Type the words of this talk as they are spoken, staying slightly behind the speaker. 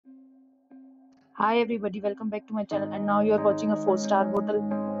Hi everybody, welcome back to my channel and now you are watching a 4-star hotel.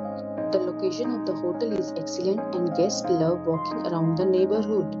 The location of the hotel is excellent and guests love walking around the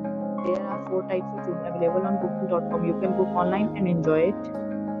neighborhood. There are 4 types of rooms available on booking.com. You can book online and enjoy it.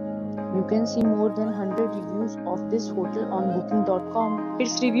 You can see more than 100 reviews of this hotel on booking.com.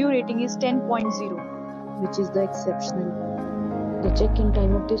 Its review rating is 10.0, which is the exceptional. The check-in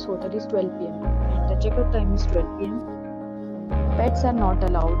time of this hotel is 12 pm and the check-out time is 12 pm. Pets are not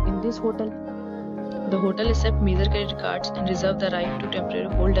allowed in this hotel. The hotel accepts major credit cards and reserves the right to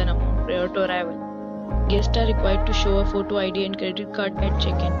temporarily hold an amount prior to arrival. Guests are required to show a photo ID and credit card at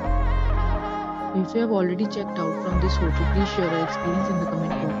check-in. If you have already checked out from this hotel, please share your experience in the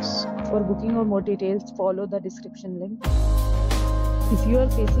comment box. For booking or more details, follow the description link. If you are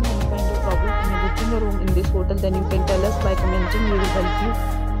facing any kind of problem in booking a room in this hotel, then you can tell us by commenting. We will help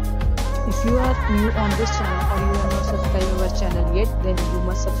you. If you are new on this channel or you have not subscribed our channel yet, then you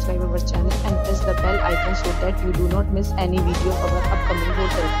must subscribe our channel and press the bell icon so that you do not miss any video of our upcoming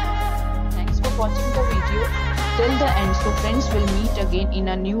hotel. Thanks for watching the video till the end. So friends, will meet again in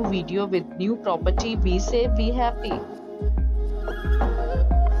a new video with new property. Be safe, be happy.